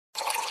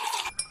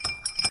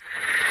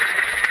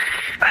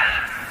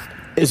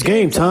It's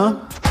game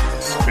time.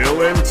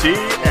 Spillin' tea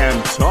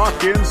and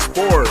talking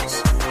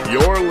sports.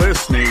 You're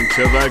listening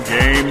to the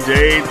Game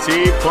Day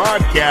Tea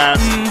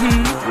Podcast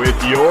with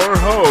your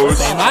host,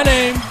 Say my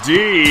name,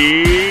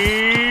 D.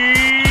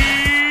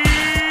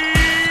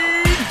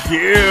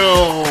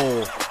 Gill.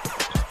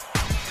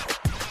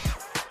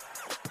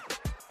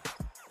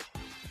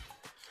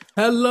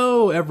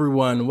 Hello,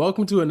 everyone.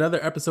 Welcome to another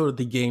episode of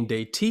the Game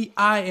Day Tea.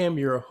 I am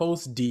your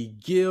host, D.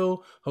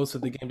 Gill, host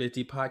of the Game Day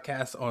Tea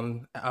podcast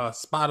on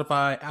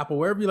Spotify, Apple,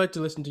 wherever you like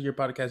to listen to your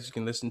podcast. You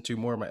can listen to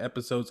more of my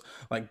episodes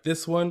like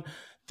this one.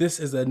 This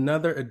is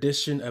another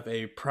edition of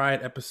a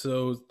Pride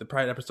episode, the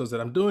Pride episodes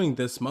that I'm doing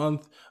this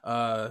month.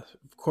 Of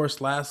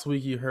course, last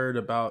week you heard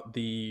about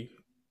the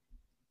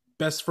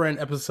best friend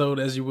episode,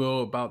 as you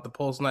will, about the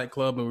Pulse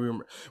nightclub, and we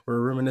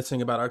were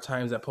reminiscing about our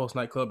times at Pulse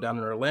nightclub down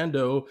in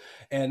Orlando.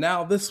 And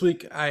now this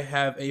week I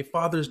have a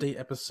Father's Day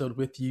episode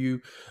with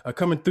you,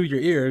 coming through your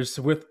ears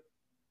with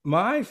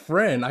my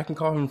friend. I can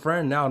call him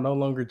friend now, no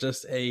longer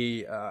just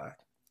a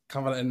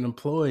kind of an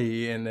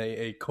employee and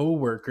a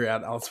co-worker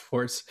at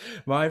Outsports.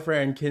 My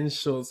friend Ken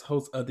Schultz,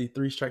 host of the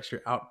Three Strikes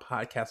You're Out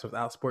podcast with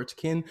Outsports.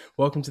 Ken,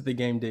 welcome to the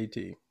Game Day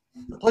Tea.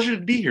 Pleasure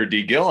to be here,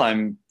 D. Gill.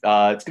 It's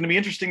going to be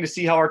interesting to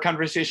see how our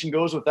conversation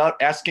goes without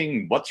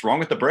asking what's wrong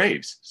with the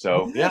Braves.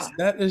 So, yes, yeah.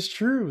 That is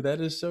true. That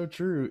is so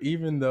true.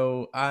 Even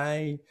though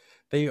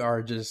they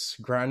are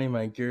just grinding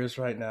my gears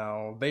right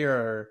now. They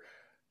are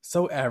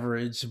so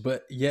average,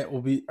 but yet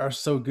are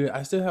so good.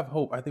 I still have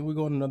hope. I think we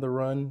go on another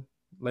run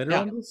later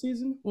on this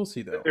season. We'll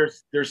see, though.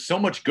 There's so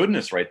much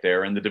goodness right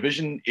there, and the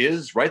division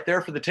is right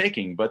there for the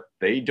taking, but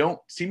they don't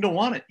seem to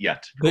want it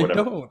yet. They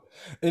don't.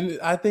 And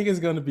I think it's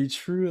going to be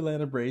true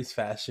Atlanta Braves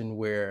fashion,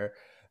 where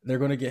they're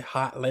going to get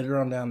hot later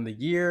on down the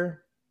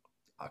year.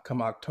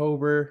 Come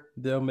October,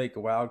 they'll make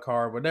a wild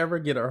card, whatever,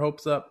 get our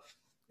hopes up,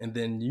 and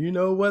then you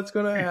know what's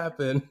going to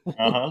happen.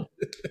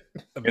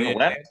 In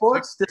Atlanta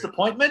sports,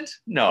 disappointment?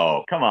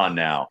 No, come on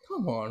now.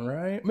 Come on,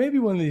 right? Maybe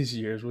one of these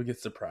years we'll get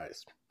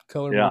surprised.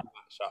 Color not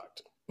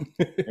shocked.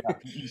 Yeah.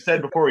 You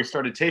said before we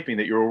started taping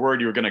that you were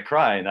worried you were going to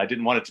cry, and I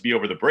didn't want it to be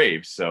over the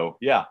Braves. So,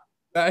 yeah.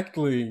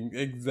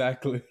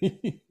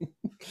 Exactly.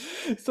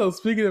 So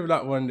speaking of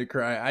not wanting to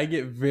cry, I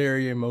get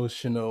very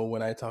emotional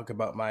when I talk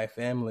about my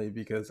family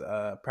because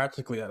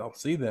practically I don't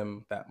see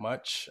them that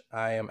much.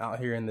 I am out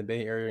here in the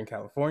Bay Area in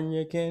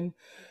California, Ken.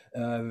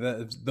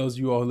 Those of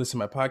you all who listen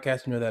to my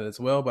podcast know that as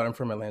well, but I'm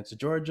from Atlanta,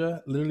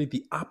 Georgia, literally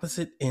the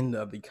opposite end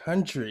of the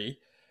country.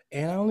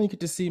 And I only get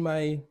to see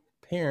my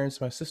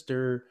parents, my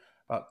sister,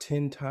 about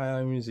 10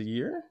 days a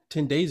year.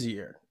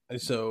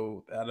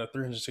 So out of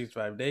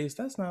 365 days,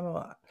 that's not a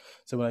lot.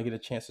 So when I get a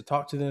chance to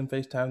talk to them,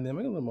 FaceTime them,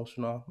 I get a little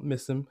emotional, I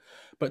miss them.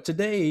 But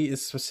today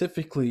is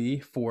specifically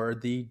for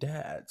the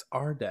dads,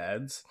 our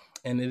dads,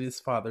 and it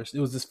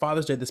was this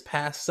Father's Day this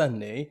past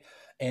Sunday.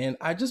 And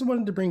I just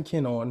wanted to bring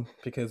Ken on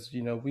because,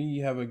 we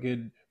have a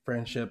good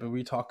friendship and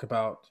we talk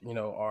about,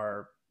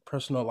 our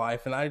personal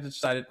life. And I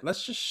decided,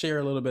 let's just share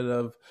a little bit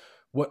of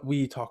what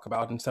we talk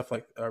about and stuff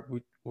like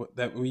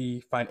that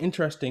we find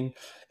interesting.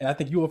 And I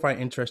think you will find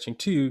interesting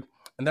too.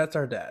 And that's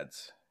our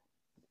dads.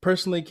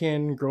 Personally,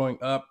 Ken, growing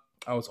up,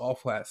 I was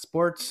awful at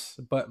sports,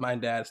 but my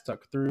dad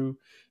stuck through.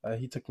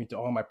 He took me to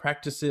all my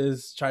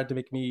practices, tried to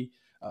make me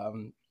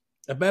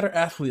a better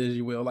athlete, as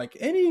you will, like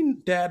any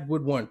dad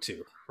would want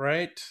to,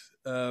 right?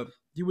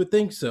 You would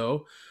think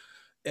so.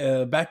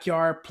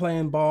 Backyard,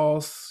 playing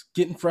balls,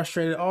 getting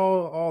frustrated,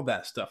 all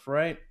that stuff,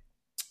 right?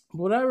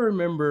 What I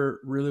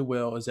remember really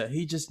well is that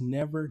he just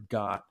never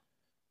got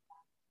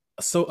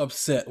so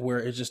upset where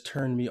it just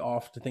turned me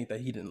off to think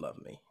that he didn't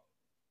love me.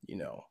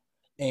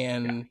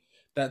 And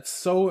that's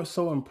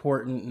so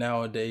important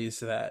nowadays,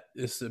 that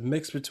it's a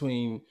mix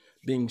between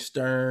being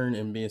stern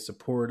and being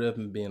supportive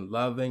and being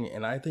loving.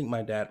 And I think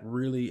my dad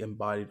really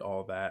embodied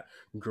all that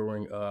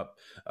growing up,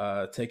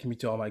 taking me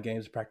to all my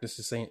games,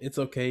 practices, saying it's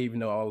okay, even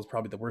though I was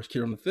probably the worst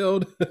kid on the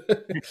field.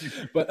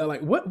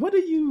 But what do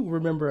you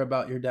remember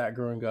about your dad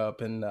growing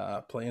up and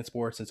playing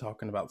sports and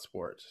talking about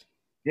sports?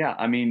 Yeah,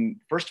 I mean,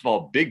 first of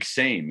all, big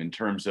same in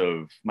terms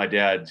of my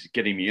dad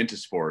getting me into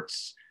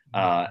sports.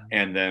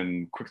 And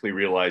then quickly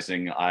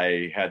realizing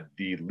I had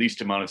the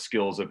least amount of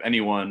skills of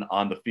anyone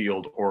on the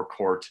field or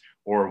court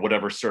or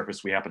whatever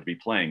surface we happen to be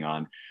playing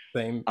on.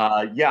 Same.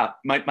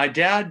 My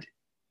dad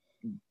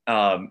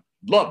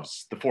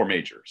loves the four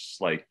majors,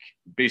 like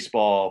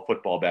baseball,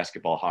 football,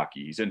 basketball,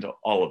 hockey. He's into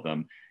all of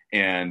them.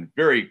 And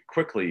very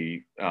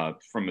quickly,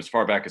 from as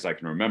far back as I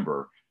can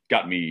remember,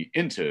 got me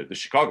into the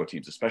Chicago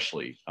teams,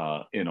 especially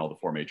in all the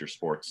four major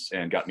sports,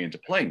 and got me into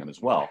playing them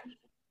as well.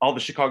 All the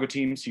Chicago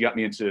teams, he got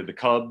me into the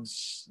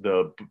Cubs,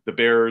 the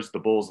Bears, the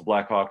Bulls, the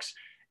Blackhawks.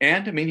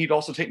 And I mean, he'd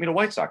also take me to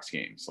White Sox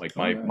games. Like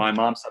my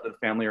mom's side of the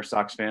family are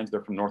Sox fans.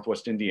 They're from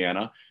Northwest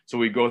Indiana. So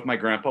we'd go with my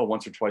grandpa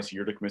once or twice a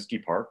year to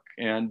Comiskey Park.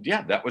 And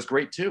yeah, that was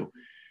great too.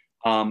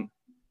 And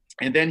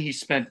then he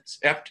spent,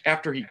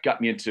 after he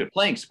got me into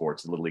playing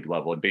sports at the Little League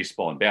level, and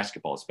baseball and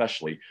basketball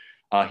especially,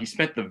 he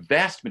spent the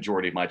vast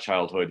majority of my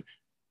childhood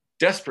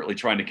desperately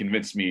trying to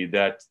convince me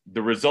that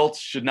the results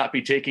should not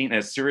be taken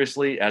as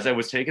seriously as I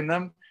was taking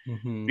them.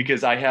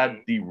 because I had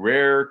the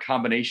rare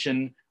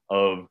combination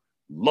of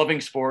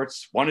loving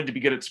sports, wanted to be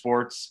good at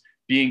sports,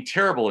 being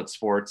terrible at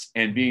sports,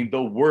 and being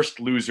the worst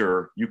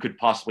loser you could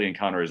possibly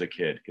encounter as a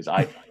kid, because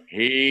I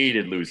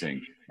hated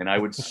losing. And I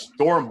would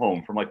storm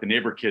home from like the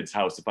neighbor kid's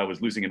house if I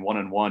was losing in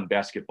one-on-one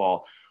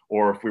basketball,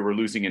 or if we were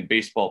losing in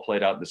baseball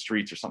played out in the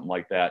streets or something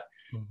like that.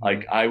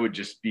 Like I would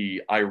just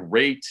be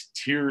irate,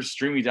 tears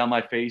streaming down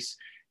my face.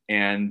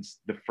 And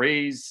the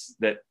phrase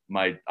that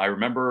I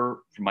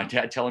remember from my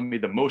dad telling me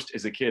the most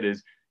as a kid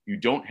is, "You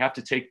don't have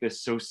to take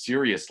this so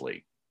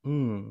seriously."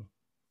 Wow.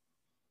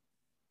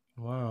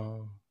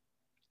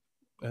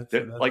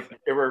 Like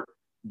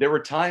there were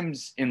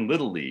times in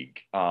Little League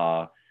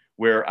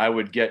where I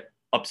would get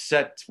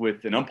upset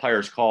with an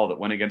umpire's call that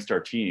went against our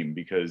team,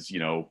 because, you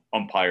know,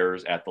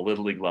 umpires at the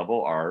Little League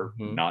level are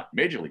not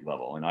Major League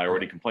level. And I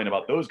already complain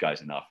about those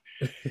guys enough.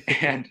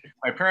 And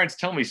my parents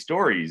tell me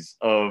stories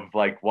of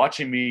like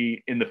watching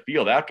me in the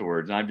field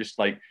afterwards, and I'm just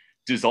like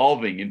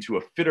dissolving into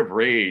a fit of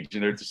rage.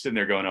 And they're just sitting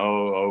there going,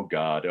 oh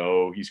God,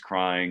 oh, he's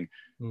crying.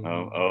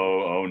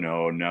 Oh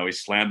no, he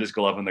slammed his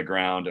glove on the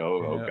ground.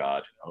 Oh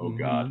God.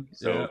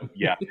 So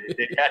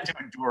they had to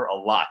endure a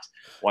lot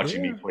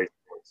watching me play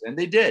sports, and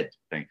they did,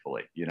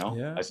 thankfully. You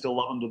know, I still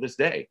love them to this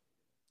day.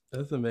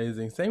 That's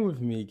amazing. Same with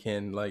me,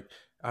 Ken. Like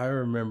I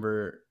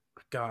remember,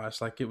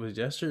 gosh, like it was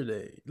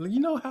yesterday. You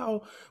know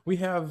how we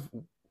have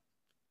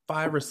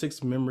 5 or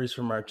 6 memories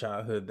from our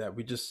childhood that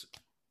we just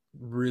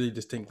really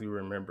distinctly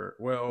remember.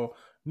 Well,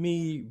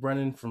 me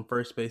running from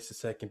first base to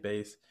second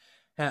base,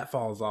 hat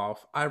falls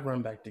off. I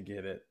run back to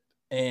get it.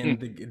 And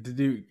the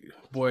dude,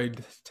 boy,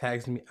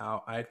 tags me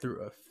out. I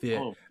threw a fit.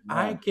 Oh,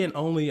 I can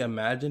only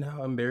imagine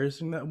how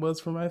embarrassing that was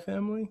for my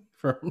family,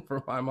 for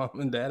my mom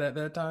and dad at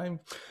that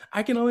time.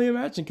 I can only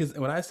imagine, because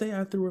when I say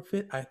I threw a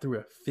fit, I threw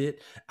a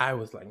fit. I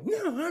was like,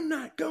 no, I'm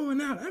not going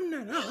out. I'm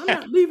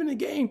not leaving the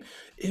game.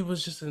 It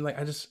was just like,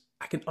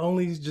 I can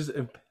only just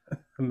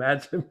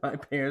imagine my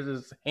parents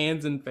just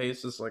hands and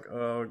face, just like,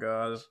 oh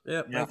gosh,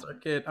 that's our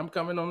kid. I'm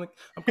coming on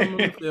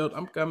the field.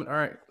 I'm coming. All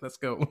right, let's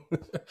go.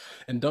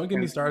 And don't get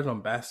me started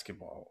on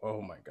basketball. Oh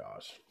my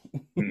gosh.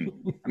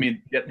 I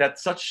mean,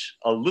 that's such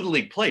a Little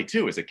League play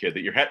too, as a kid,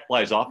 that your hat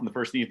flies off and the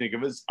first thing you think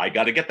of is, I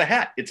got to get the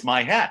hat. It's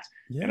my hat.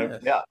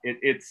 Yes. And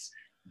it's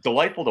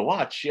delightful to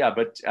watch. Yeah,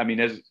 but I mean,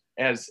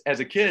 as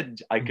a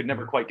kid, I could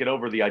never quite get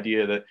over the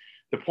idea that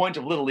the point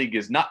of Little League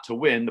is not to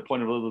win. The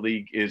point of Little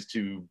League is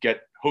to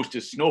get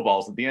Hostess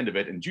snowballs at the end of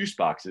it and juice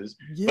boxes.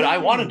 Yes. But I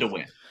wanted to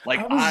win.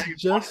 Like I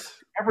wanted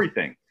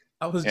everything.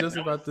 I was just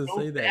about to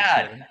say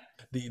that.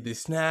 The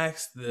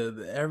snacks,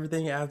 the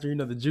everything after, you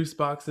know, the juice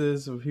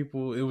boxes of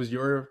people. It was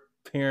your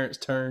parents'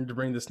 turn to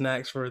bring the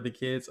snacks for the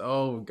kids.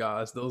 Oh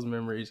gosh, those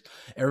memories.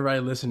 Everybody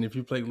listen, if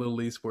you played Little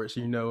League sports,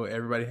 you know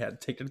everybody had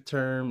to take the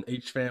turn.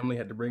 Each family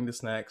had to bring the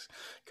snacks.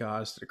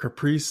 Gosh, the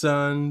Capri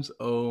Suns.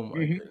 Oh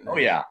my goodness. Oh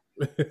yeah.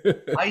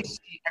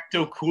 Icy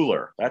Ecto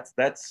Cooler.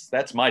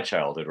 That's my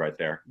childhood right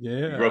there. Yeah.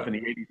 You grew up in the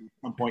 80s. At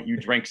some point you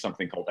drank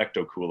something called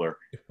Ecto Cooler.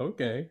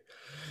 Okay.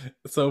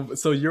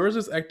 So yours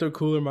is Ecto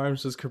Cooler,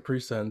 mine's just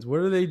Capri Suns. What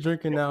are they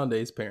drinking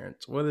nowadays,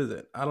 parents? What is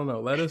it? I don't know.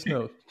 Let us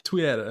know.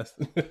 Tweet at us.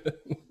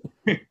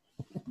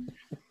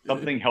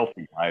 Something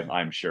healthy,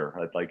 I'm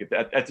sure. Like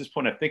at this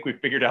point, I think we've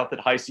figured out that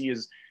Hi-C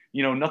is,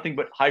 you know, nothing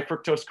but high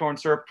fructose corn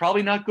syrup.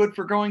 Probably not good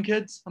for growing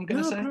kids, I'm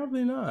going to say.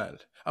 Probably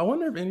not. I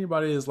wonder if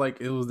anybody is like,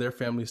 it was their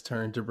family's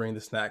turn to bring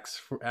the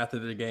snacks after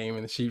the game,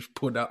 and she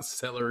pulled out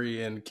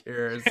celery and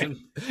carrots. And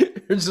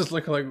it's just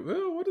looking like,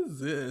 oh, what is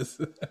this?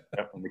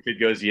 And the kid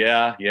goes,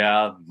 yeah,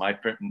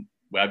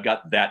 I've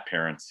got that,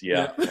 parents.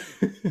 Yeah.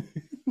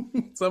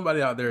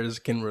 Somebody out there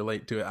can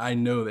relate to it. I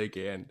know they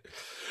can.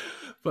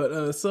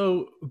 But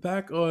so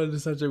back on the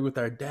subject with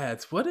our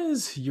dads, what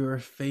is your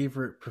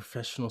favorite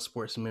professional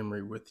sports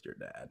memory with your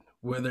dad?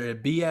 Whether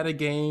it be at a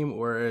game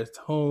or at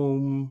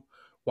home,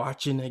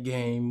 watching a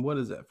game, what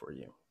is that for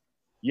you?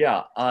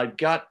 Yeah, I've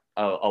got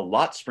a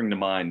lot spring to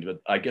mind, but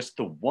I guess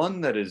the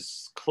one that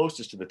is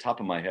closest to the top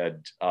of my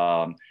head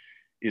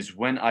is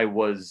when I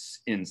was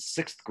in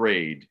 6th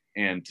grade,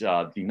 and the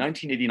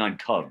 1989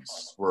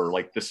 Cubs were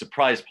like the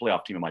surprise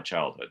playoff team of my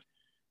childhood.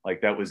 Like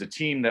that was a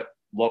team that,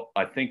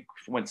 I think,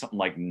 went something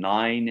like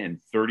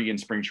 9-30 in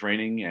spring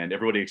training, and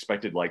everybody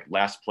expected like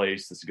last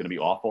place. This is going to be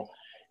awful.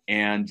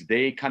 And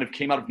they kind of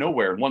came out of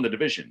nowhere and won the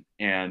division,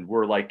 and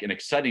were like an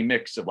exciting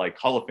mix of like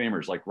Hall of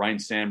Famers like Ryne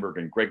Sandberg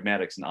and Greg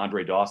Maddux and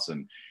Andre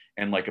Dawson,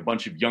 and like a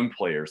bunch of young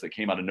players that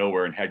came out of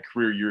nowhere and had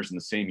career years in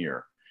the same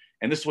year.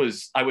 And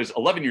I was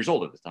 11 years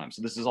old at the time.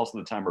 So this is also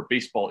the time where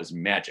baseball is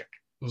magic.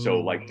 So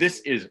like, this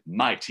is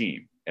my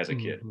team as a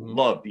kid.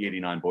 Loved the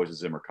 89 Boys of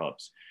Zimmer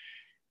Cubs.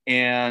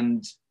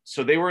 And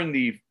so they were in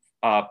the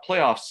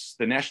playoffs,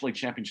 the National League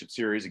Championship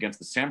Series against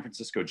the San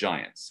Francisco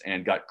Giants,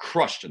 and got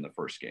crushed in the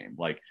first game.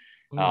 Like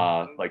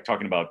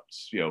talking about,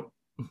 you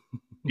know,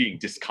 being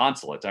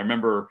disconsolate. I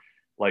remember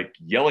like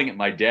yelling at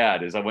my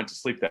dad as I went to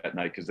sleep that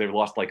night, because they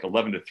lost like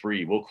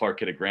 11-3. Will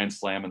Clark hit a grand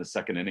slam in the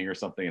second inning or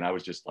something. And I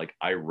was just like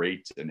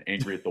irate and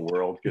angry at the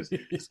world, because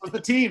this was the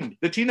team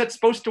that's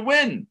supposed to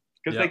win,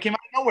 because they came out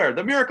of nowhere,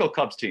 the Miracle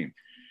Cubs team.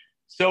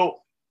 So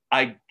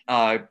I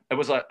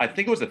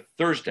think it was a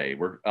Thursday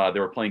where they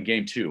were playing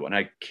game 2, and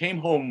I came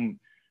home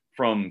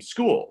from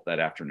school that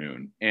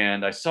afternoon,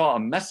 and I saw a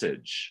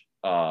message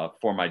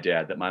for my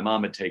dad that my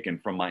mom had taken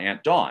from my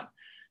Aunt Dawn,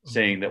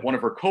 saying that one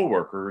of her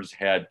coworkers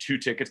had 2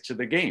 tickets to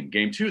the game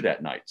 2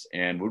 that night,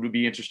 and would we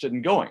be interested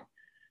in going?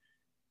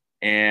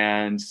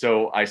 And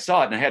so I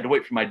saw it, and I had to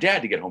wait for my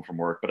dad to get home from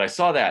work, but I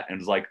saw that and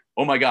was like,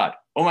 oh my God,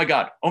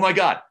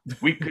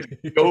 we could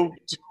go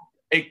to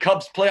a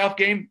Cubs playoff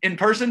game in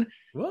person.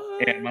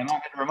 What? And my mom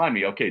had to remind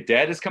me, okay,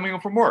 Dad is coming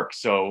home from work,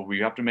 so we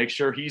have to make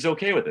sure he's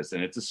okay with this.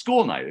 And it's a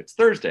school night, it's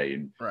Thursday,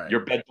 and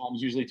your bedtime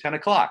is usually 10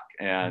 o'clock.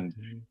 And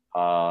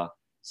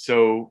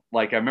so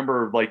like, I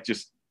remember like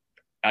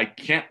I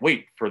can't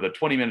wait for the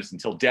 20 minutes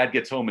until Dad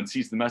gets home and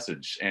sees the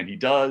message, and he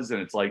does.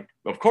 And it's like,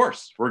 of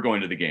course, we're going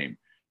to the game.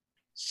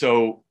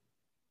 So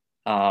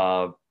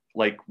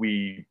like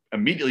we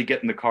immediately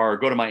get in the car,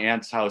 go to my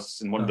aunt's house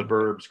in one of the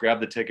burbs,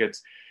 grab the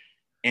tickets.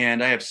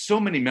 And I have so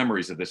many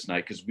memories of this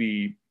night because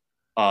it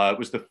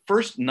was the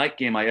first night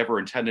game I ever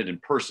attended in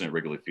person at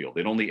Wrigley Field.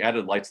 They'd only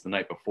added lights the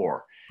night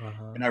before.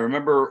 And I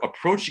remember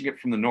approaching it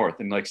from the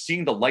north and like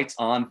seeing the lights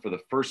on for the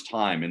first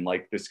time in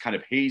like this kind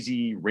of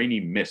hazy,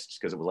 rainy mist,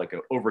 because it was like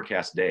an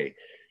overcast day,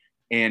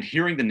 and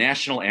hearing the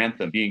national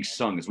anthem being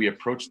sung as we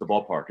approached the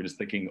ballpark and just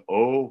thinking,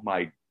 oh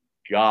my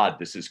God,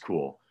 this is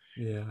cool.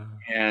 Yeah.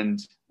 And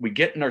we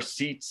get in our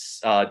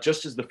seats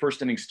just as the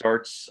first inning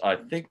starts. I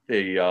think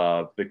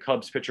the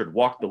Cubs pitcher had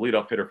walked the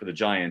leadoff hitter for the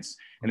Giants.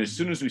 And as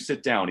soon as we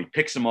sit down, he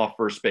picks him off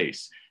first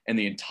base, and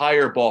the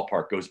entire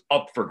ballpark goes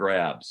up for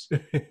grabs.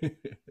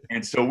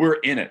 And so we're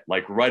in it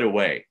like right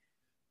away.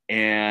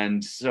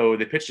 And so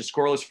they pitched a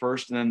scoreless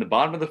first, and then the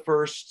bottom of the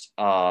first,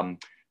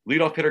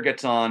 leadoff hitter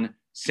gets on.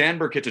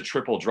 Sandberg hits a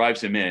triple,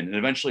 drives him in, and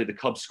eventually the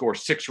Cubs score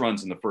 6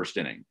 runs in the first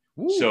inning.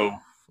 Ooh. So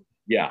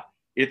yeah.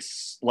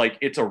 It's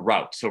a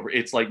rout. So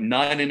it's like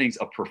 9 innings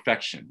of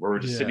perfection where we're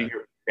just sitting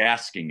here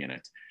basking in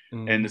it.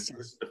 And this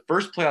is the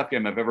first playoff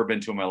game I've ever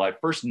been to in my life.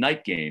 First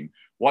night game,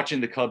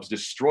 watching the Cubs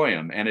destroy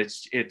them. And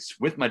it's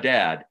with my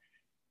dad.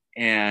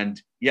 And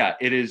yeah,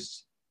 it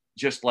is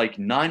just like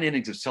 9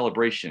 innings of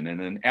celebration. And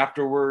then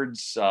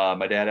afterwards,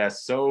 my dad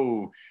asked,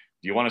 so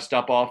do you want to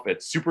stop off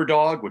at Super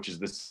Dog, which is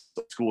this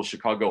school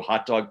Chicago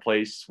hot dog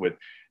place with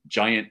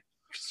giant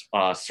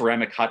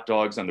ceramic hot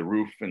dogs on the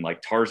roof and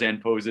like Tarzan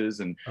poses.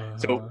 And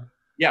so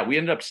yeah, we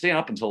ended up staying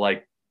up until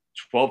like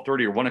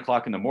 12:30 or 1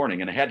 o'clock in the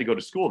morning, and I had to go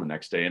to school the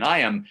next day. And I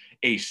am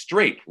a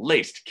straight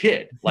laced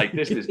kid. Like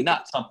this is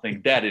not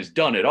something that is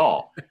done at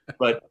all.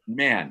 But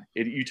man,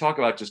 you talk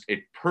about just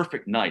a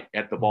perfect night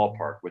at the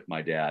ballpark with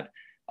my dad,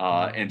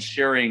 and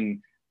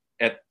sharing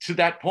to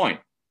that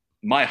point,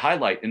 my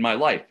highlight in my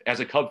life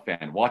as a Cub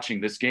fan, watching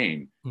this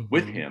game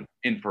with him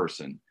in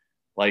person.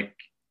 Like,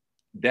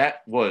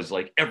 that was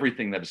like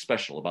everything that is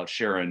special about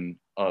sharing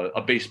a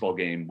baseball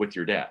game with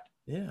your dad.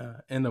 Yeah.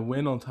 And a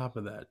win on top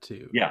of that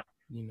too. Yeah.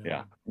 You know.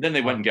 Yeah. And then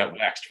they went and got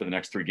waxed for the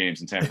next 3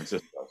 games in San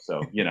Francisco.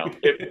 So, you know,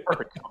 it's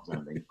perfect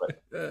ending.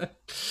 But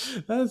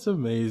that's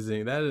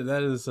amazing.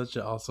 That is such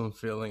an awesome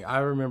feeling. I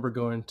remember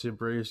going to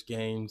Braves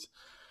games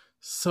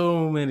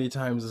so many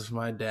times with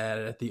my dad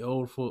at the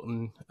old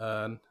Fulton,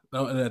 at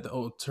the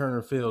old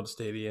Turner Field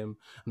Stadium.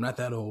 I'm not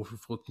that old for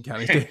Fulton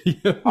County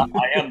Stadium.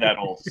 I am that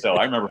old, so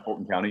I remember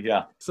Fulton County,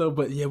 yeah. So,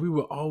 but yeah, we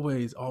would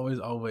always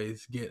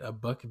get a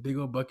big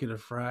old bucket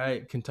of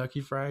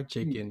Kentucky Fried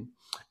Chicken.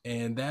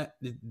 And that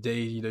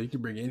day, you know, you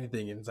can bring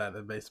anything inside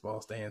the baseball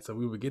stand. So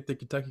we would get the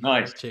Kentucky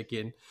Fried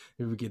Chicken.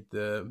 We would get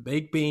the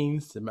baked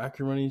beans, the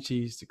macaroni and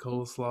cheese, the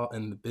coleslaw,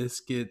 and the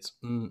biscuits.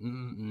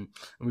 And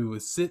we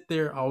would sit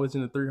there always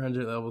in the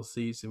 300 level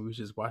seats, and we would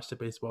just watch the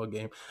baseball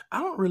game. I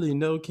don't really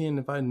know, Ken,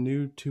 if I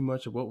knew too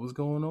much of what was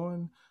going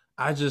on.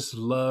 I just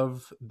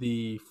love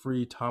the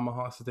free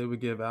tomahawks that they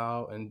would give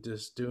out and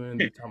just doing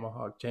the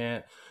tomahawk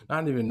chant,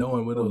 not even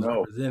knowing what it was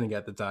representing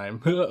at the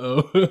time. Sharing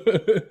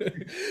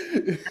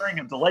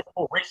a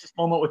delightful racist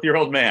moment with your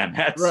old man.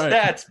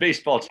 That's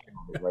baseball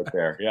channel right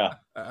there. Yeah.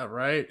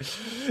 Right.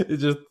 It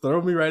just throw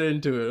me right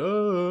into it.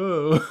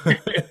 Oh.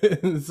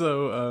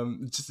 So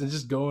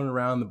just going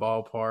around the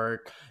ballpark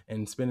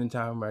and spending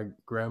time with my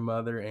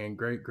grandmother and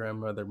great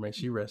grandmother, may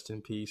she rest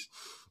in peace.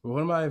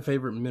 One of my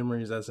favorite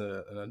memories as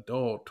an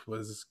adult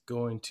was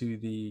going to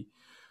the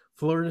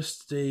Florida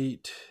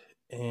State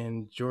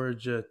and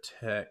Georgia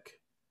Tech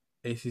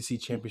ACC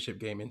championship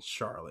game in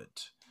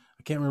Charlotte.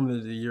 I can't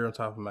remember the year on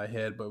top of my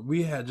head, but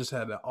we had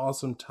an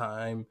awesome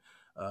time.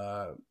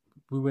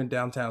 We went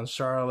downtown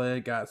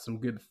Charlotte, got some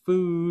good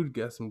food,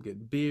 got some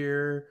good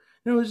beer.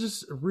 And it was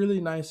just really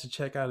nice to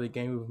check out a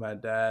game with my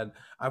dad.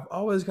 I've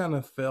always kind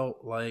of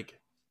felt like,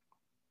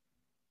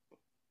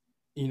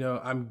 you know,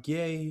 I'm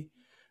gay,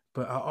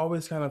 but I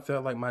always kind of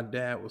felt like my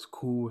dad was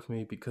cool with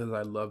me because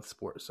I love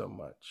sports so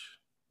much.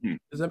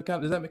 Does that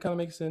kind of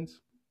make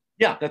sense?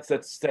 Yeah, that's a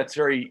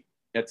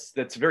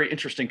very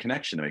interesting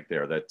connection to make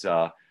there.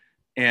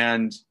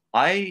 And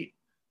I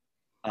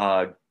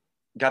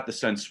got the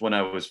sense when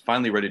I was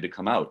finally ready to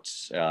come out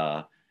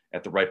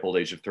at the ripe old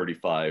age of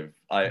 35,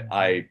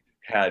 I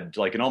had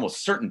like an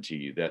almost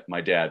certainty that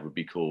my dad would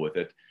be cool with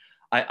it.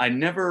 I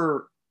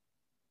never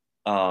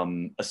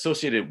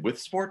associated with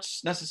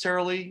sports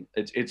necessarily.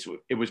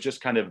 It was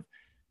just kind of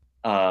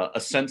a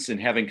sense in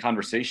having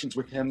conversations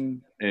with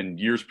him in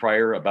years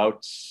prior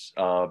about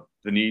the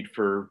need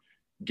for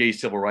gay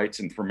civil rights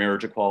and for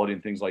marriage equality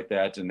and things like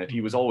that, and that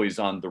he was always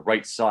on the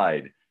right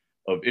side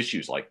of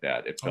issues like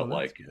that. It felt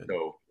like good.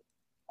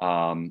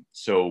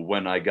 so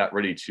when I got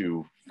ready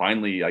to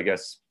finally, I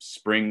guess,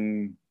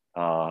 spring,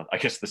 I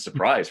guess the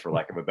surprise, for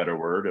lack of a better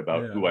word,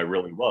 about who I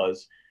really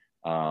was,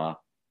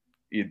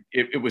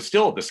 it was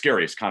still the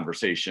scariest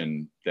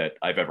conversation that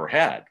I've ever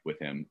had with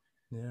him.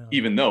 Yeah.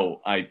 Even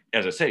though I,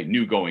 as I say,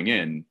 knew going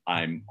in,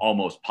 I'm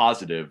almost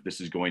positive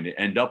this is going to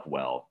end up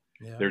well.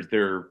 Yeah.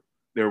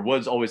 There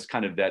was always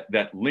kind of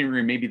that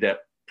lingering, maybe that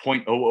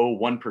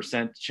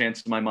 0.001%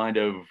 chance in my mind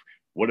of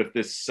what if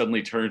this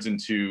suddenly turns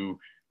into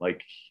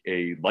like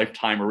a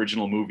Lifetime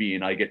original movie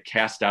and I get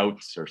cast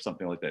out or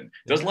something like that.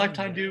 Does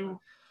Lifetime do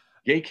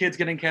gay kids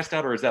getting cast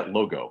out, or is that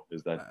Logo?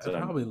 Is that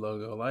probably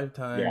Logo?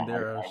 Lifetime,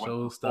 there are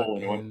shows stuck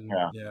in.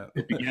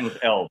 It began with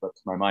L, but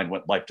my mind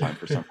went Lifetime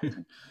for some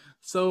reason.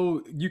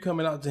 So you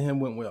coming out to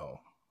him went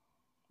well.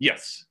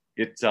 Yes,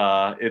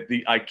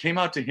 I came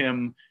out to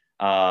him.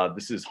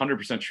 This is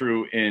 100%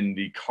 true, in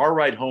the car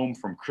ride home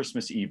from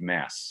Christmas Eve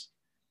Mass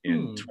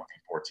in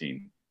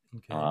 2014.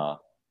 Okay.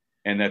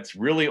 And that's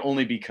really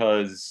only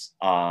because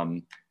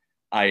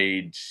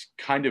I'd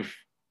kind of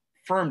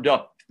firmed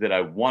up that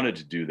I wanted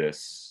to do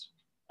this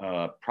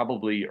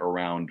probably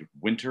around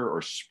winter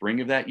or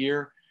spring of that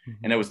year.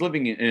 Mm-hmm. And I was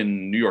living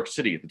in New York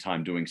City at the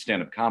time doing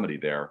stand-up comedy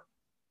there.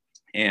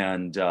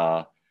 And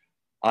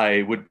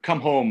I would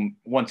come home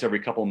once every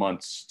couple of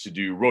months to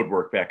do road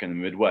work back in the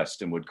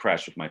Midwest and would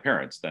crash with my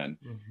parents then.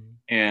 Mm-hmm.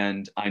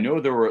 And I know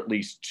there were at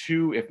least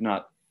 2, if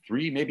not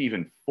 3, maybe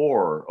even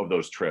 4 of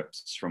those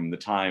trips from the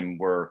time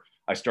where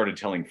I started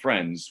telling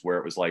friends, where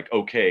it was like,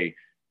 okay,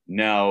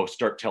 now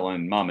start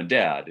telling mom and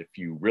dad. If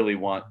you really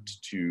want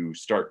to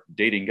start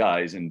dating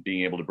guys and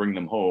being able to bring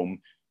them home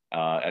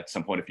at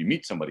some point, if you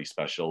meet somebody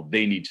special,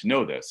 they need to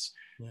know this.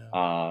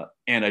 Yeah.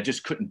 And I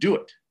just couldn't do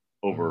it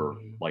over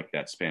like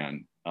that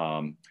span.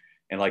 And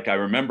like, I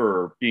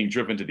remember being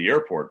driven to the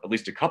airport at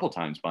least a couple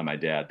times by my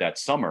dad that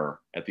summer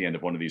at the end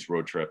of one of these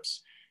road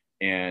trips,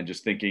 and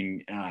just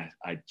thinking,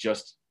 I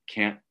just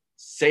can't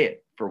say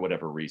it for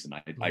whatever reason.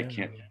 I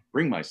can't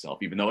bring myself,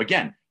 even though,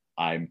 again,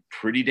 I'm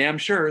pretty damn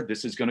sure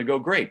this is going to go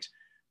great.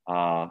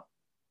 And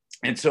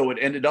so it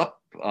ended up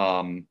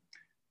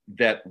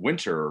that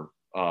winter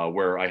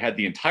where I had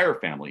the entire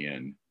family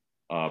in,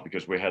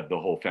 because we had the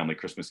whole family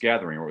Christmas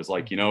gathering, where it was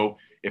like, you know,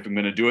 if I'm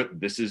going to do it,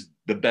 this is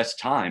the best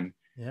time.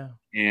 Yeah.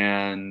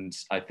 And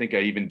I think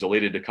I even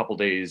delayed it a couple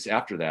days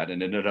after that,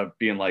 and ended up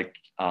being like,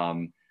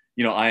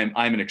 you know, I'm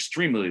an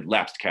extremely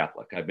lapsed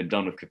Catholic. I've been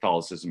done with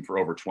Catholicism for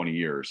over 20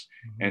 years.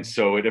 Mm-hmm. And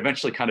so it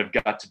eventually kind of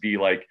got to be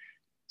like,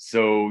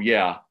 so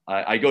yeah,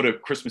 I go to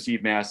Christmas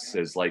Eve Mass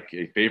as like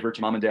a favor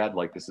to mom and dad.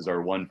 Like, this is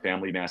our one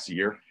family Mass a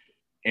year.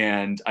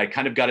 And I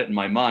kind of got it in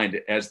my mind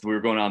as we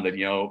were going on that,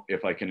 you know,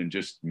 if I can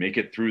just make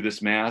it through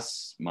this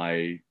Mass,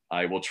 I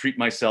will treat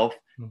myself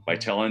by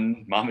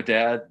telling mom and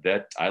dad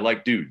that I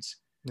like dudes.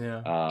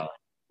 Yeah.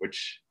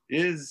 Which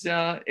is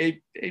a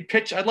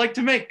pitch I'd like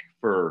to make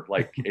for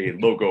like a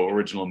Logo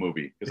original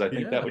movie, because I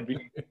think that would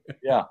be,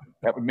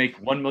 that would make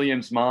 1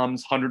 million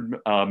moms,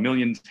 100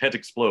 million heads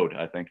explode,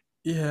 I think.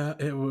 Yeah,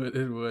 it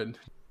would.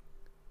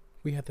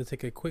 We have to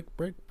take a quick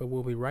break, but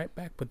we'll be right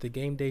back with the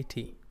Game Day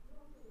Tea.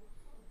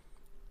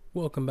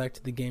 Welcome back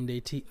to the Game Day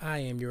Tea. I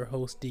am your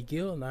host, D.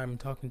 Gill, and I'm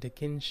talking to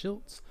Ken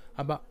Schultz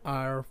about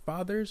our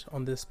fathers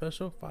on this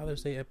special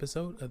Father's Day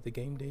episode of the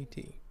Game Day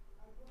Tea.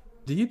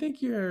 Do you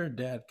think your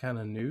dad kind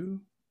of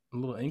knew, a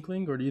little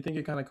inkling, or do you think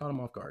it kind of caught him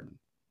off guard?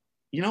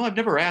 You know, I've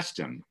never asked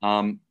him.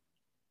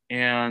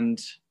 And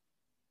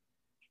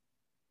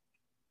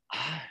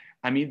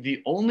I mean,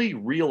 the only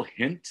real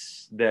hint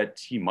that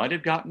he might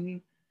have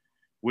gotten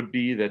would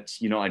be that,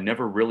 you know, I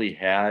never really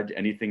had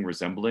anything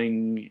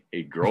resembling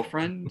a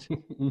girlfriend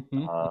in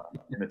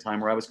the time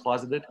where I was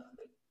closeted.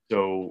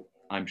 So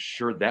I'm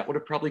sure that would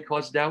have probably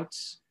caused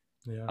doubts.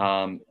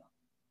 Yeah.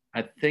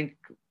 I think,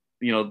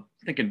 you know,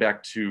 thinking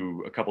back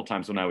to a couple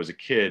times when I was a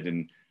kid,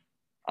 and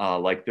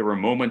like there were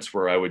moments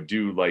where I would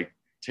do like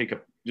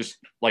just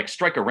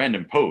strike a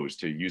random pose,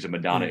 to use a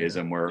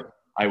Madonna-ism, where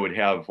I would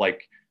have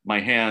like my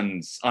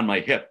hands on my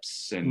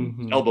hips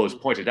and elbows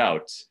pointed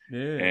out.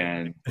 Yeah.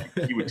 And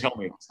he would tell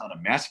me it's not a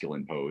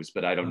masculine pose,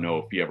 but I don't know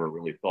if he ever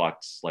really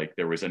thought like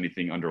there was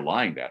anything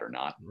underlying that or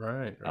not.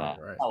 Right. Not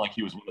like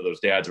he was one of those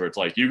dads where it's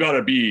like, you got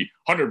to be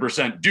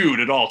 100%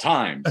 dude at all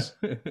times.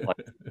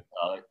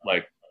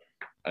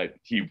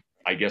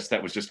 I guess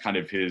that was just kind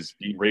of his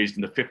being raised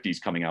in the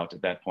 50s coming out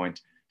at that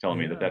point, telling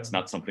me that that's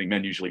not something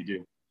men usually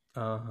do.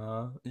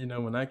 You know,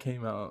 when I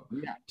came out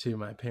to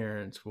my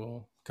parents,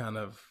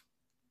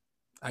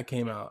 I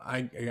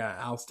got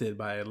ousted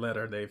by a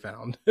letter they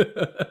found.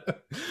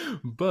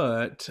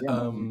 But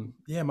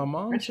my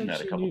mom said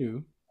she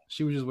knew.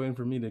 She was just waiting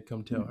for me to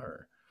come tell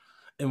her.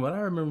 And what I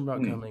remember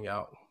about coming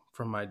out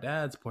from my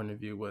dad's point of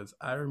view was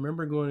I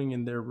remember going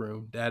in their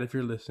room. Dad, if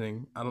you're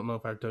listening, I don't know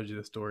if I've told you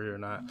the story or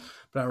not,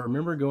 but I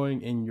remember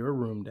going in your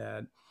room,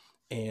 Dad,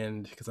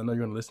 and because I know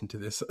you're going to listen to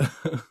this,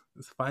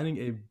 finding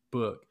a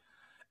book.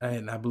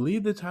 And I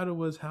believe the title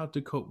was How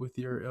to Cope with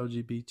Your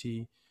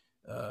LGBT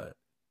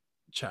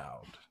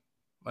Child.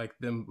 Like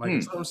them,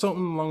 like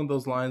something along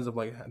those lines of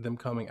like them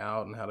coming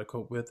out and how to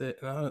cope with it.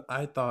 And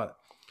I thought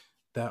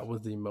that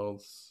was the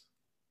most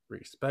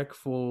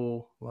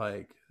respectful,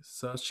 like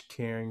such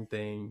caring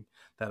thing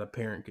that a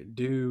parent could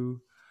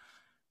do.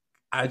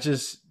 I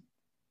just,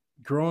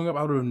 growing up,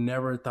 I would have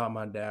never thought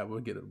my dad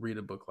would read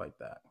a book like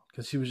that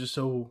because he was just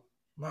so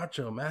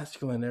macho,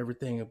 masculine, and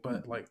everything.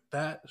 But like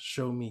that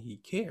showed me he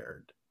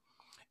cared.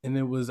 And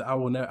it was, I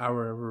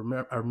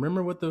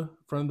remember what the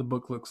front of the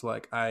book looks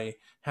like. I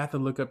have to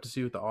look up to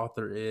see what the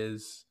author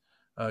is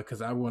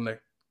because I want to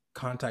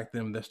contact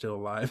them. They're still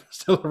alive,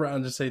 still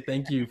around, to say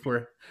thank you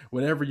for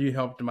whatever you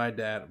helped my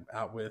dad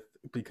out with,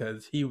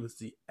 because he was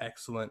the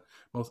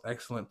most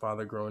excellent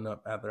father growing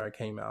up after I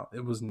came out.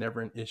 It was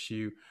never an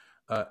issue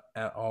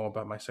at all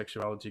about my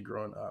sexuality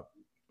growing up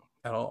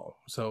at all.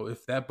 So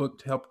if that book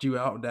helped you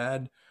out,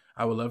 Dad,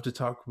 I would love to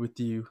talk with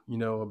you,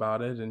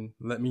 about it, and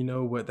let me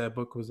know what that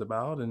book was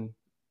about and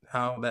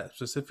how that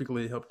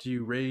specifically helped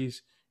you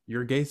raise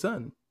your gay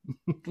son.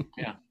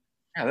 Yeah.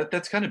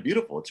 That's kind of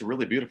beautiful. It's a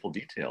really beautiful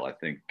detail, I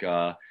think.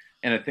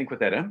 And I think what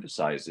that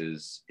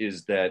emphasizes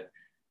is that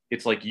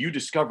it's like you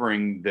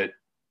discovering that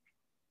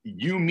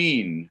you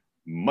mean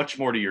much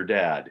more to your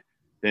dad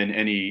than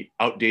any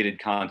outdated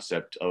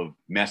concept of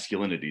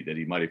masculinity that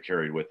he might have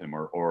carried with him,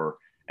 or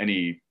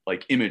any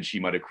like image he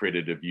might have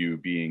created of you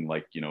being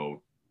like,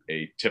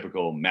 a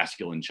typical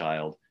masculine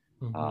child.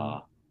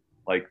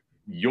 Like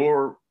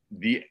the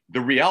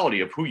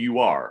reality of who you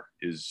are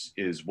is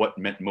what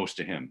meant most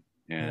to him.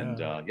 And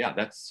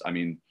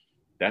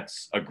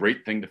that's a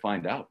great thing to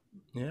find out.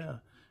 Yeah.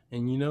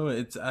 And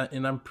it's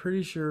and I'm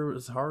pretty sure it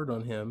was hard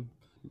on him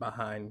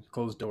behind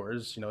closed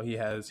doors.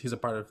 He's a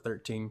part of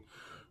 13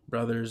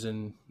 brothers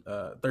and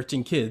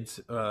 13 kids,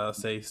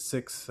 say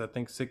six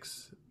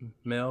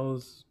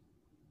males,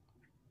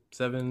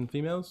 7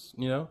 females,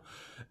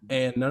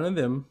 and none of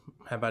them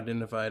have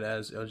identified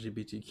as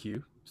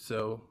LGBTQ.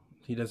 So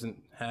he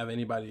doesn't have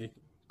anybody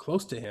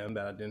close to him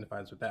that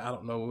identifies with that. I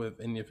don't know if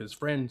any of his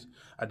friends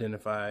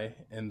identify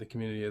in the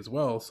community as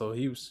well. So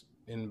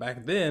and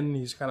back then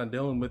he's kind of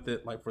dealing with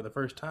it like for the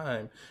first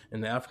time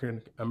in the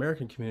African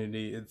American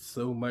community. It's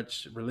so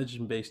much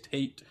religion-based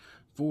hate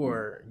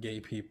for gay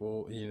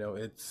people.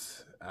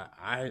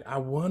 I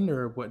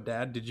wonder, what,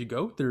 Dad, did you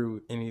go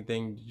through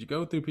anything? Did you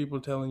go through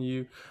people telling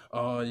you,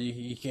 oh,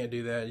 you can't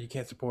do that, you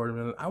can't support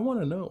him? I want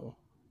to know.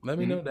 Let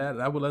me know, Dad.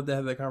 I would love to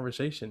have that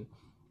conversation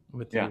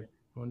with you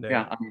one day.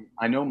 Yeah,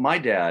 I know my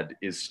dad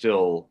is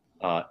still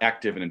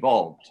active and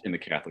involved in the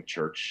Catholic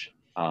Church,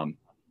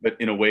 but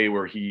in a way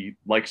where he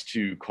likes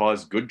to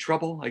cause good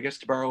trouble, I guess,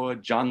 to borrow a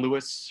John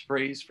Lewis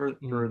phrase for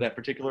that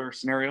particular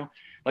scenario.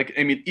 Like,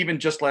 even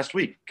just last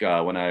week,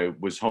 when I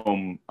was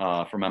home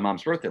for my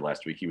mom's birthday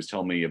last week, he was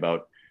telling me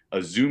about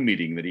a Zoom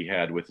meeting that he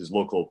had with his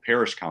local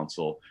parish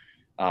council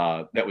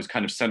that was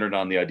kind of centered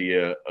on the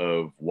idea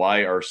of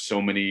why are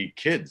so many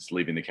kids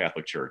leaving the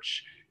Catholic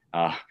Church?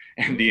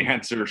 And the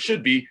answer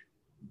should be,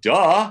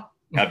 duh,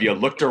 have you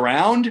looked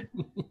around?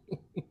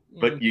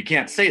 But you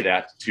can't say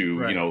that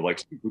to, like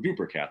super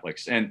duper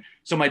Catholics. And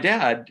so my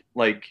dad,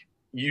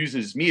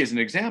 uses me as an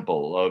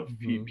example of,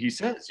 he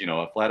says,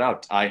 flat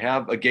out, I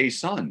have a gay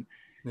son.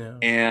 Yeah.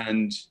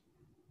 And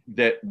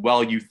that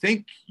while you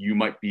think you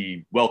might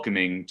be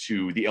welcoming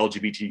to the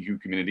LGBTQ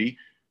community,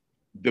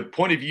 the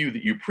point of view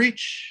that you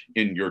preach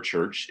in your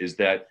church is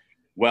that,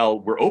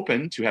 well, we're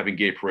open to having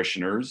gay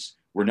parishioners.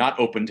 We're not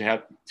open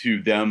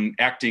to them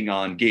acting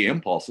on gay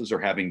impulses or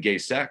having gay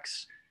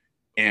sex.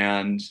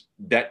 And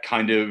that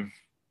kind of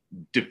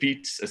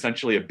defeats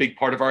essentially a big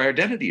part of our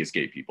identity as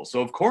gay people.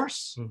 So of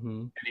course,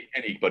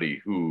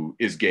 anybody who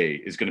is gay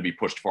is going to be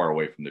pushed far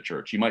away from the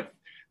church.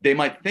 They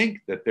might think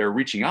that they're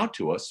reaching out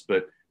to us,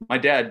 but my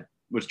dad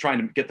was trying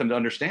to get them to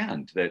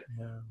understand that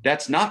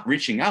that's not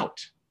reaching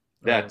out.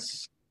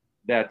 That's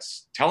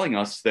telling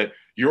us that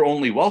you're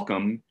only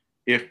welcome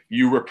if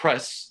you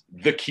repress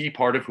the key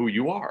part of who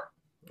you are.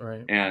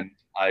 Right. And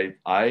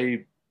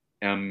I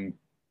am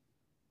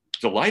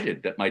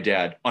delighted that my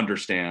dad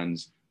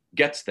understands,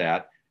 gets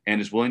that, and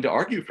is willing to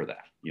argue for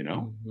that,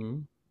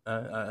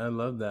 I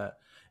love that.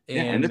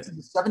 And this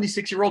is a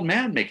 76-year-old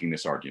man making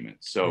this argument.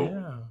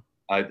 So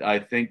I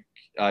think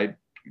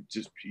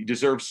he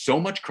deserves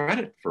so much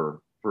credit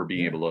for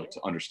being able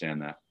to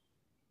understand that.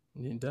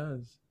 He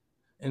does.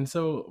 And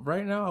so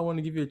right now I want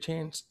to give you a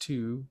chance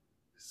to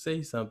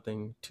say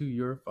something to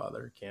your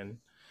father, Ken.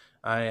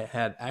 I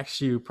had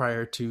asked you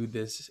prior to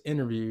this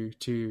interview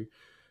to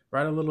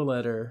write a little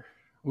letter.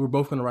 We were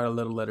both going to write a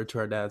little letter to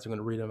our dads. We're going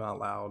to read them out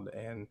loud.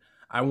 And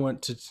I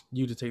want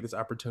you to take this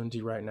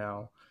opportunity right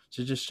now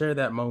to just share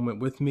that moment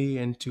with me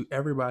and to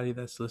everybody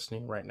that's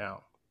listening right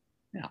now.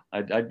 Yeah,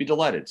 I'd be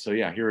delighted. So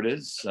yeah, here it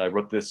is. I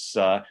wrote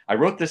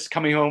this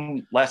coming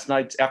home last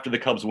night after the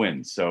Cubs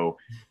win. So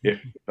if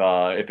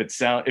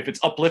it's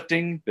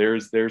uplifting,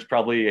 there's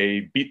probably a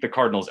beat the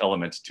Cardinals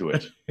element to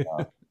it.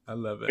 I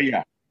love But it.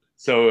 yeah.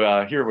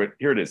 So here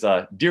it is.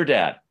 Dear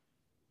Dad,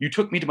 you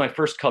took me to my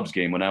first Cubs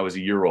game when I was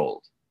a year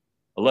old.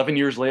 11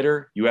 years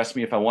later, you asked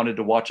me if I wanted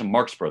to watch a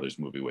Marx Brothers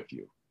movie with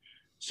you.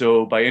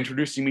 So by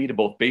introducing me to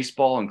both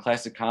baseball and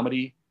classic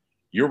comedy,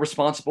 you're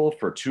responsible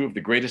for two of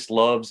the greatest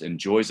loves and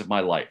joys of my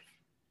life,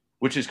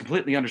 which is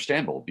completely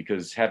understandable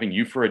because having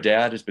you for a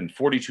dad has been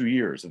 42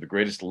 years of the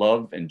greatest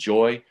love and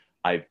joy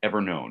I've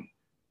ever known.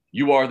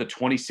 You are the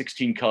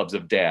 2016 Cubs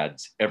of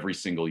dads every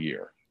single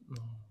year.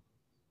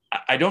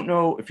 I don't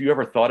know if you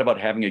ever thought about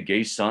having a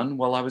gay son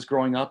while I was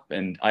growing up,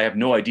 and I have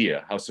no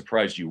idea how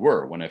surprised you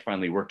were when I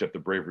finally worked up the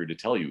bravery to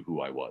tell you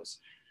who I was.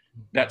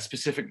 That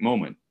specific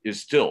moment is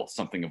still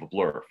something of a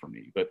blur for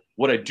me. But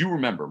what I do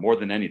remember more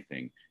than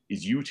anything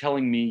is you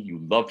telling me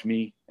you loved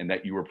me and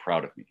that you were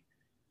proud of me.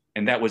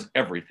 And that was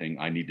everything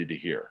I needed to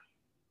hear.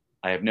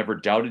 I have never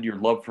doubted your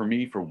love for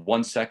me for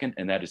 1 second,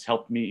 and that has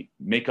helped me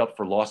make up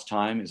for lost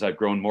time as I've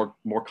grown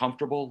more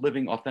comfortable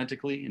living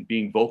authentically and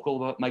being vocal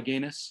about my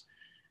gayness.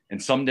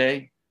 And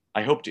someday,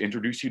 I hope to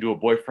introduce you to a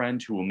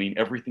boyfriend who will mean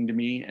everything to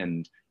me,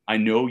 and I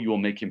know you will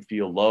make him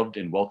feel loved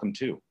and welcome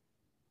too.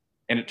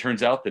 And it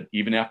turns out that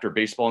even after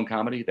baseball and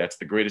comedy, that's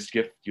the greatest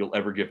gift you'll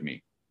ever give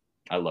me.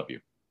 I love you.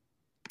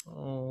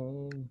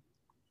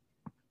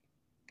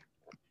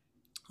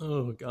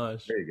 Oh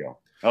gosh. There you go.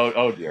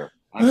 Oh dear.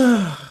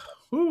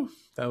 Whew,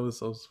 that was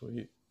so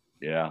sweet.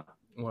 Yeah.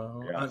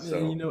 Wow.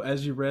 Yeah,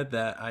 As you read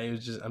that,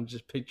 I'm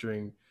just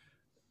picturing,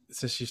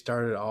 since you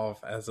started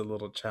off as a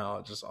little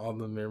child, just all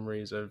the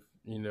memories of,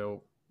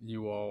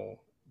 you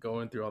all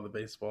going through all the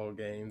baseball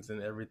games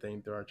and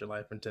everything throughout your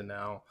life until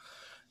now.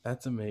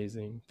 That's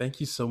amazing. Thank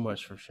you so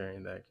much for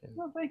sharing that, Ken.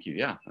 Well, thank you.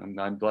 Yeah,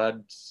 I'm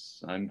glad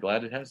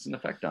it has an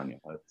effect on you.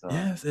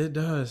 Yes, it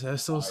does.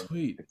 That's so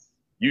sweet. It's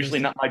usually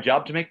not my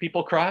job to make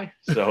people cry,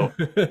 so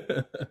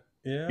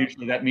yeah.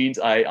 Usually that means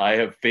I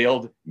have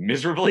failed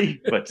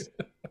miserably. But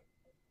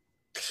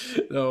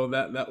no,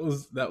 that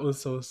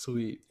was so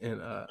sweet, and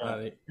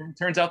it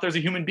turns out there's a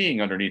human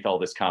being underneath all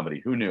this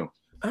comedy. Who knew?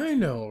 I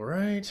know,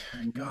 right?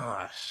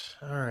 Gosh.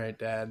 All right,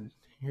 Dad.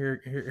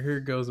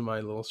 Here goes my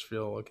little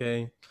spiel.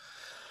 Okay.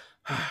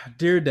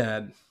 Dear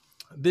Dad,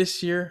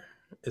 this year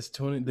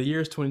the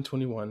year is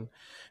 2021,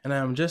 and I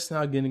am just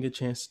now getting a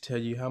chance to tell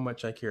you how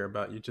much I care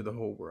about you to the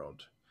whole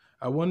world.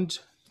 I wanted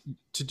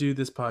to do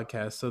this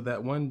podcast so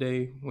that one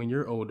day when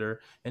you're older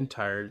and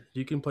tired,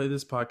 you can play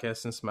this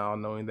podcast and smile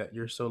knowing that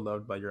you're so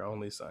loved by your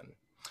only son.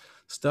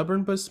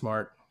 Stubborn but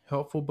smart,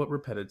 helpful but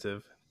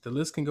repetitive. The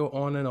list can go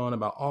on and on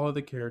about all of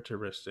the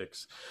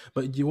characteristics,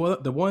 but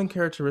the one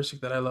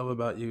characteristic that I love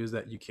about you is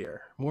that you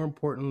care. More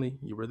importantly,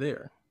 you were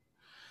there.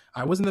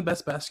 I wasn't the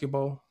best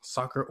basketball,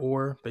 soccer,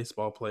 or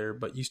baseball player,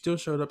 but you still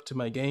showed up to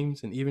my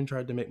games and even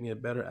tried to make me a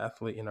better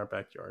athlete in our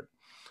backyard.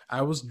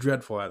 I was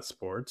dreadful at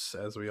sports,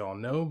 as we all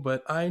know,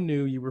 but I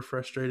knew you were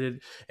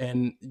frustrated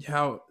and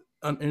how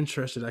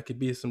uninterested I could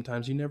be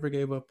sometimes. You never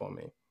gave up on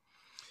me.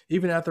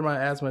 Even after my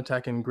asthma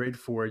attack in grade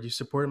 4, you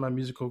supported my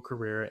musical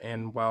career,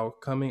 and while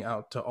coming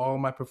out to all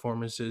my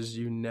performances,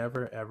 you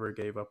never ever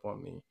gave up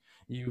on me.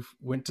 You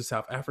went to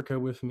South Africa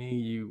with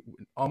me.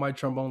 All my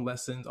trombone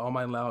lessons, all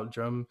my loud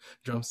drum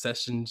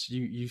sessions.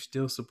 You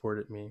still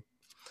supported me.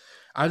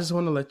 I just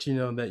want to let you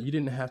know that you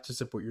didn't have to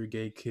support your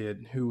gay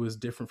kid who was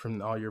different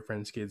from all your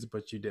friends' kids,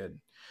 but you did.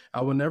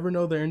 I will never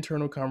know the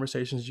internal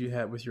conversations you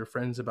had with your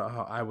friends about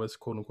how I was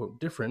quote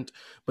unquote different,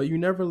 but you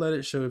never let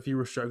it show if you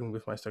were struggling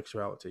with my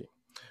sexuality.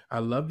 I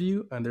love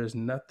you, and there's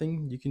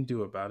nothing you can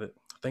do about it.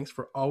 Thanks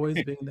for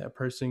always being that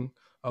person,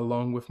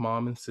 along with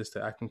mom and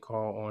sister, I can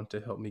call on to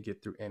help me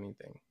get through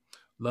anything.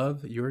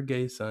 Love, your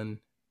gay son,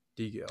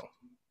 D.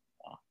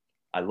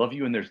 I love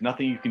you, and there's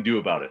nothing you can do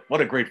about it.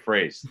 What a great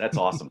phrase. That's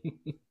awesome.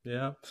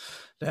 Yeah.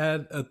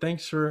 Dad,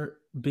 thanks for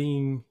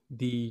being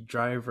the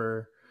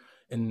driver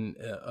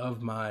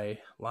of my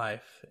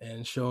life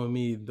and showing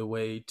me the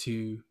way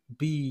to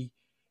be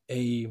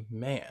a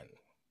man.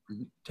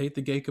 Take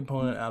the gay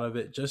component out of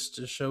it just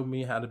to show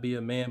me how to be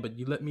a man, but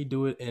you let me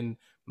do it in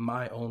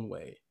my own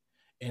way.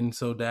 And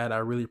so, Dad, I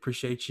really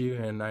appreciate you,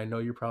 and I know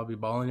you're probably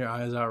bawling your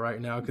eyes out right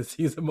now because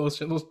he's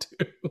emotional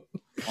too.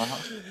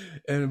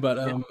 And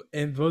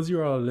those of you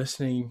who are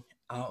listening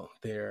out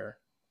there,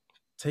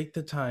 take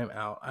the time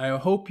out. I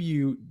hope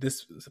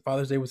this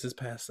Father's Day was this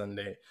past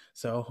Sunday,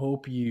 so I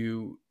hope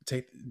you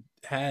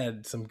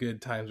had some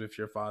good times with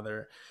your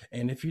father.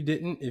 And if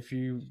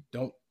you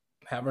don't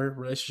have a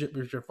relationship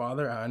with your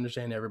father, I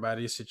understand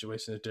everybody's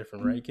situation is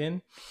different, right,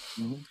 Ken?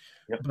 Mm-hmm.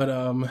 Yep. But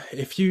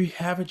if you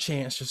have a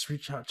chance, just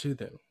reach out to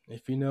them.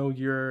 If you know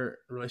your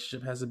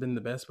relationship hasn't been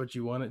the best, but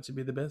you want it to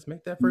be the best,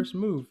 make that first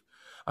move.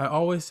 I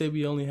always say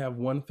we only have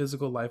one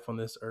physical life on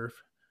this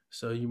earth,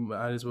 so you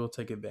might as well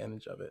take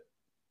advantage of it.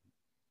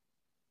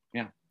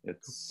 Yeah,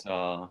 it's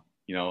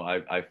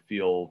I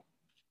feel,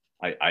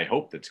 I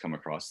hope that's come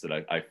across that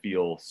I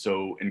feel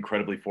so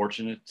incredibly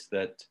fortunate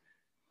that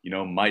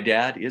my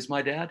dad is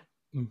my dad.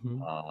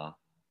 Mm-hmm.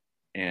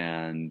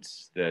 And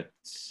that,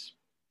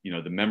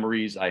 the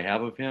memories I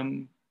have of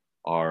him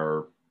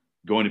are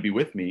going to be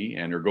with me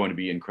and are going to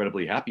be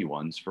incredibly happy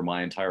ones for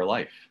my entire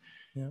life.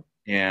 Yeah.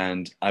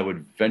 And I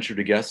would venture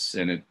to guess,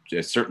 and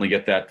I certainly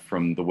get that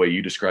from the way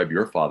you describe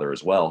your father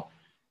as well.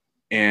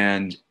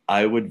 And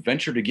I would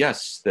venture to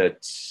guess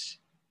that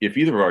if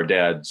either of our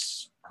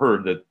dads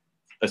heard that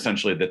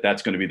essentially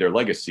that's going to be their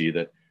legacy,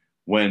 that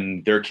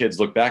when their kids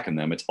look back on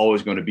them, it's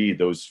always going to be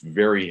those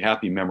very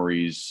happy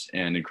memories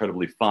and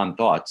incredibly fond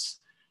thoughts,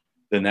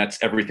 then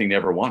that's everything they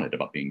ever wanted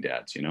about being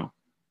dads,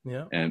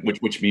 Yeah. And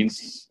which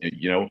means,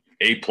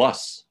 A+,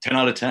 10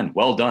 out of 10.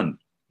 Well done.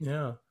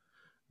 Yeah.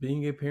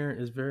 Being a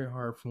parent is very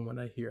hard from what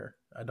I hear.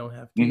 I don't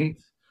have Mhm.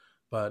 kids,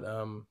 but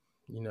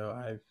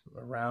I've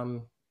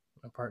around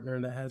a partner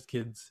that has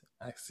kids.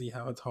 I see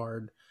how it's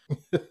hard.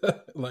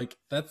 Like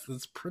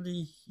that's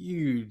pretty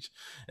huge.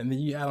 And then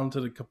you add on to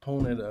the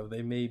component of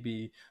they may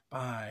be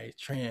bi,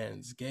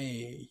 trans,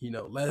 gay,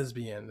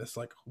 lesbian. It's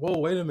like, whoa,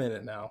 wait a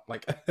minute now.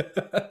 Like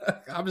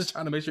I'm just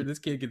trying to make sure this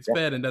kid gets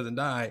fed and doesn't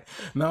die.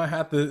 Now I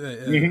have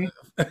to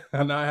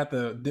now I have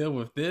to deal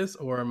with this,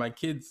 or my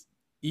kids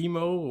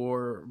emo,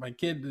 or my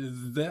kid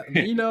is that,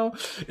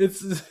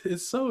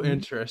 it's so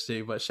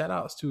interesting. But shout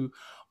outs to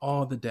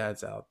all the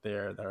dads out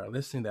there that are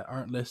listening, that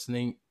aren't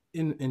listening,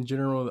 in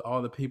general,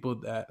 all the people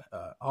that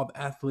all the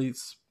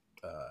athletes,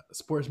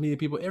 sports media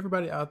people,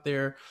 everybody out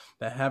there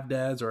that have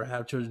dads or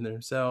have children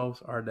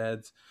themselves, are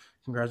dads.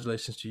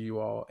 Congratulations to you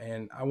all.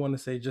 And I want to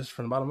say, just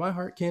from the bottom of my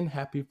heart, Ken,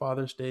 happy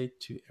Father's Day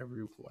to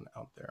everyone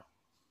out there.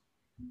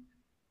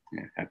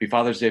 Yeah, happy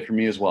Father's Day for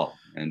me as well.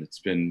 And it's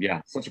been,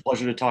 such a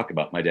pleasure to talk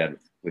about my dad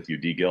with you,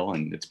 D. Gill.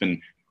 And it's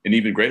been an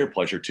even greater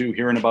pleasure too,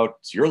 hearing about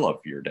your love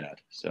for your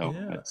dad. So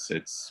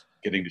it's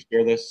getting to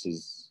share this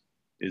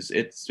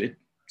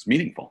it's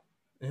meaningful.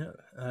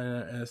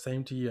 Yeah,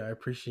 same to you. I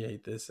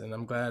appreciate this, and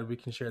I'm glad we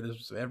can share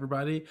this with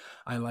everybody.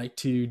 I like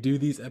to do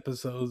these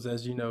episodes,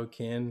 as you know,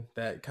 Ken,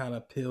 that kind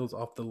of peels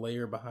off the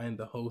layer behind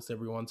the host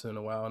every once in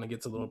a while, and it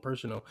gets a little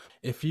personal.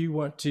 If you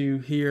want to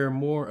hear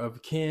more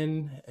of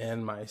Ken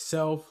and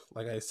myself,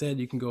 like I said,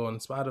 you can go on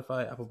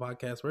Spotify, Apple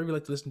Podcasts, wherever you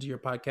like to listen to your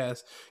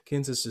podcast.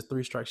 Ken's is the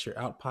 3 Strikes You're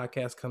Out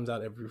podcast, comes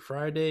out every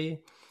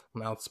Friday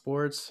on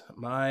Outsports.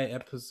 My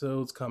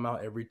episodes come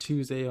out every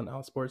Tuesday on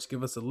Outsports.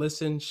 Give us a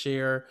listen,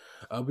 share.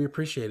 We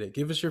appreciate it.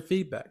 Give us your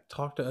feedback.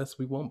 Talk to us.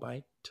 We won't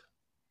bite.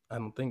 I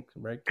don't think,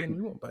 right, Ken?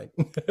 We won't bite.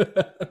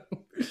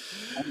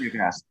 You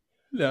can ask.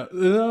 No,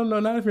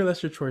 not if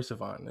that's your choice,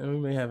 Yvonne. And we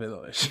may have a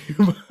little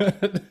issue.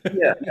 But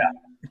yeah.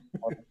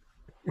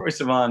 Troye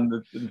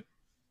Sivan,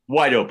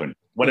 wide open.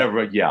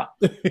 Whatever, yeah.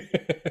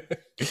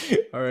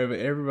 All right, but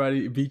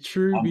everybody, be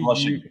true. I'm be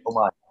blushing.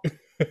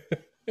 you.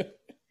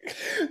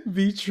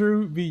 Be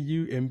true, be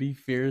you, and be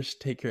fierce.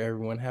 Take care,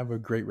 everyone. Have a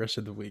great rest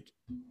of the week.